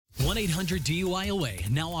1-800-DUIOA,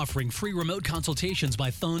 now offering free remote consultations by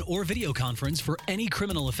phone or video conference for any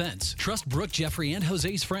criminal offense. Trust Brooke, Jeffrey, and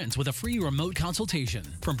Jose's friends with a free remote consultation.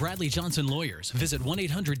 From Bradley Johnson Lawyers, visit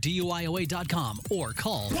 1-800-DUIOA.com or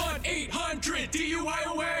call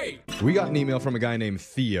 1-800-DUIOA. We got an email from a guy named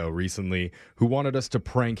Theo recently who wanted us to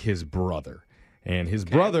prank his brother. And his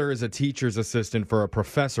brother is a teacher's assistant for a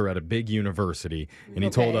professor at a big university. And he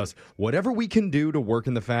told us, whatever we can do to work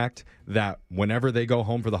in the fact that whenever they go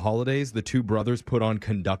home for the holidays, the two brothers put on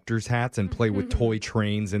conductor's hats and play with toy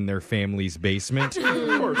trains in their family's basement.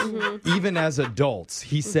 Of course. Even as adults,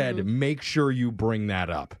 he said, make sure you bring that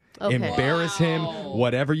up. Okay. Embarrass him,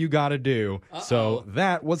 whatever you got to do. So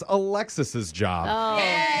that was Alexis's job.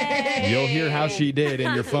 You'll hear how she did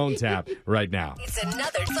in your phone tap right now. It's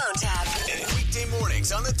another phone tap. Weekday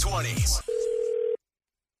mornings on the 20s.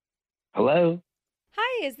 Hello?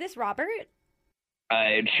 Hi, is this Robert?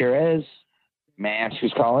 It sure is. May I ask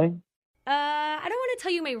who's calling? I don't want to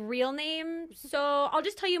tell you my real name, so I'll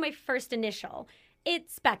just tell you my first initial.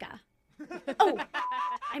 It's Becca. Oh,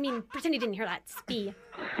 I mean, pretend you didn't hear that. It's B.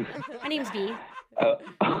 My name's B.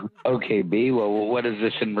 Okay, B. Well, what is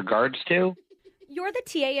this in regards to? You're the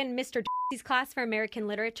TA in Mr. D's class for American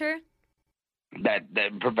Literature. That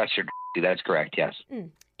Professor, that's correct, yes.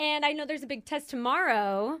 And I know there's a big test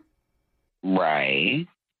tomorrow. Right.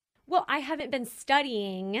 Well, I haven't been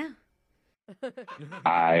studying.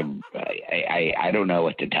 I don't know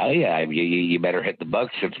what to tell you. You better hit the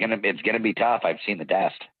books. It's gonna be tough. I've seen the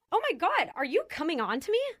test. Oh my God, are you coming on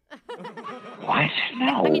to me? What?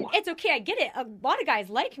 No. I mean, it's okay. I get it. A lot of guys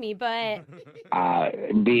like me, but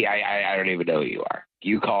B, I don't even know who you are.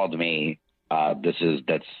 You called me.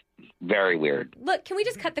 That's very weird. Look, can we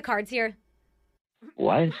just cut the cards here?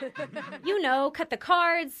 What? You know, cut the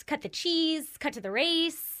cards, cut the cheese, cut to the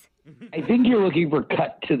race. I think you're looking for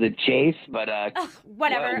cut to the chase, but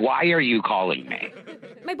whatever. Why are you calling me?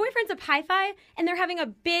 My boyfriend's a Pi-Fi, and they're having a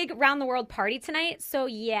big round-the-world party tonight, so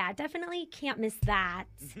yeah, definitely can't miss that.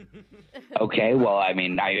 Okay, well, I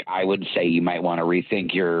mean, I would say you might want to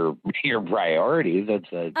rethink your priorities.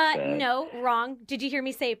 No, wrong. Did you hear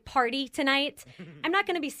me say party tonight? I'm not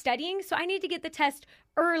going to be studying, so I need to get the test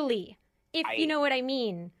early, if you know what I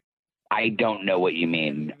mean. I don't know what you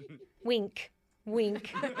mean. Wink.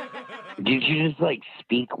 Wink. Did you just,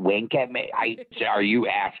 speak wink at me? Are you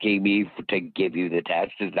asking me to give you the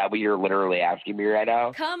test? Is that what you're literally asking me right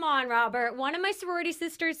now? Come on, Robert. One of my sorority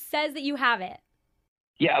sisters says that you have it.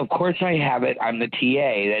 Yeah, of course I have it. I'm the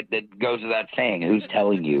TA. That goes without saying. Who's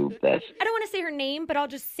telling you this? I don't want to say her name, but I'll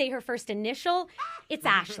just say her first initial. It's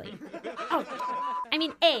Ashley. Oh, I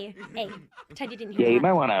mean A. Pretend you didn't hear that. Yeah, you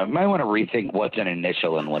might want to rethink what's an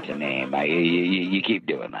initial and what's a name. You keep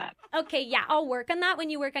doing that. Okay, yeah, I'll work on that when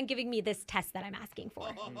you work on giving me this test that I'm asking for.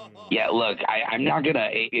 Yeah, look, I'm not going to,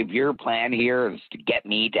 if your plan here is to get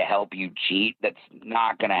me to help you cheat, that's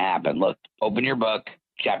not going to happen. Look, open your book,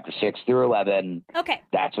 chapter 6 through 11. Okay.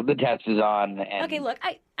 That's what the test is on. And okay, look,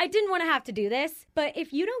 I didn't want to have to do this, but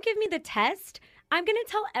if you don't give me the test, I'm going to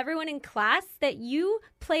tell everyone in class that you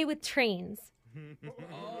play with trains.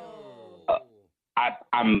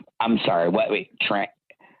 I'm sorry, wait,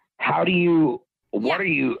 how do you... What are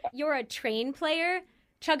you? You're a train player?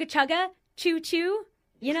 Chugga chugga? Choo choo?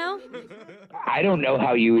 You know? I don't know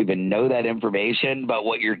how you even know that information, but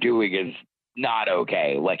what you're doing is not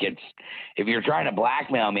okay. If you're trying to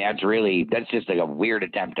blackmail me, that's just a weird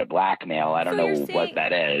attempt to blackmail. I don't know what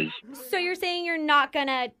that is. So you're saying you're not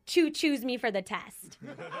gonna choose me for the test?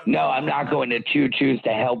 No, I'm not going to choose to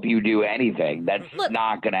help you do anything. That's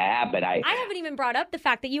not gonna happen. I haven't even brought up the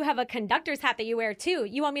fact that you have a conductor's hat that you wear too.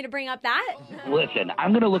 You want me to bring up that? Listen,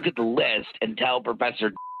 I'm gonna look at the list and tell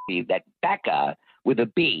Professor that Becca with a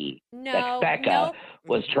B. Becca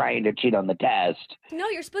was trying to cheat on the test. No,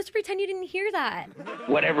 you're supposed to pretend you didn't hear that.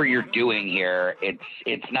 Whatever you're doing here,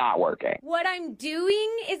 it's not working. What I'm doing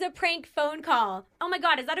is a prank phone call. Oh my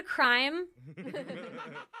God, is that a crime?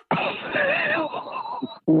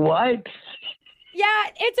 What? Yeah,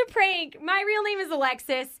 it's a prank. My real name is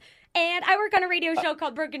Alexis. And I work on a radio show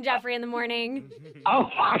called Brooke and Jeffrey in the morning. Oh,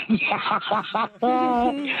 my God.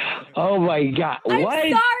 Oh, my God. I'm what?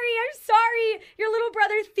 sorry. Your little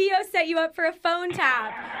brother Theo set you up for a phone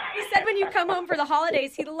tap. He said when you come home for the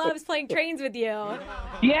holidays, he loves playing trains with you.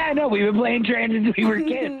 Yeah, no, we've been playing trains since we were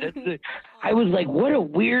kids. I was like, what a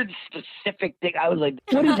weird, specific thing. I was like,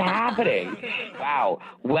 what is happening? Wow.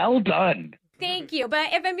 Well done. Thank you.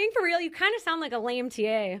 But if I'm being for real, you kind of sound like a lame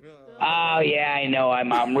TA. Oh, yeah, I know.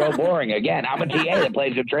 I'm real boring. Again, I'm a TA that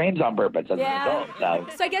plays with trains on purpose as an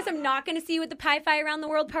adult. So I guess I'm not going to see you at the Pi-Fi Around the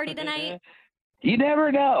World party tonight? You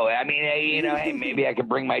never know. I mean, hey, maybe I could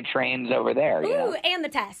bring my trains over there. You know? Ooh, and the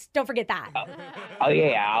test. Don't forget that. Oh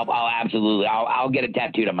yeah, I'll absolutely. I'll get it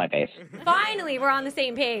tattooed on my face. Finally, we're on the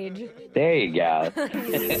same page. There you go.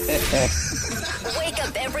 Wake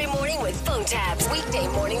up every morning with phone taps. Weekday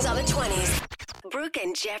mornings on the 20s. Brooke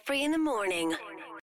and Jeffrey in the morning.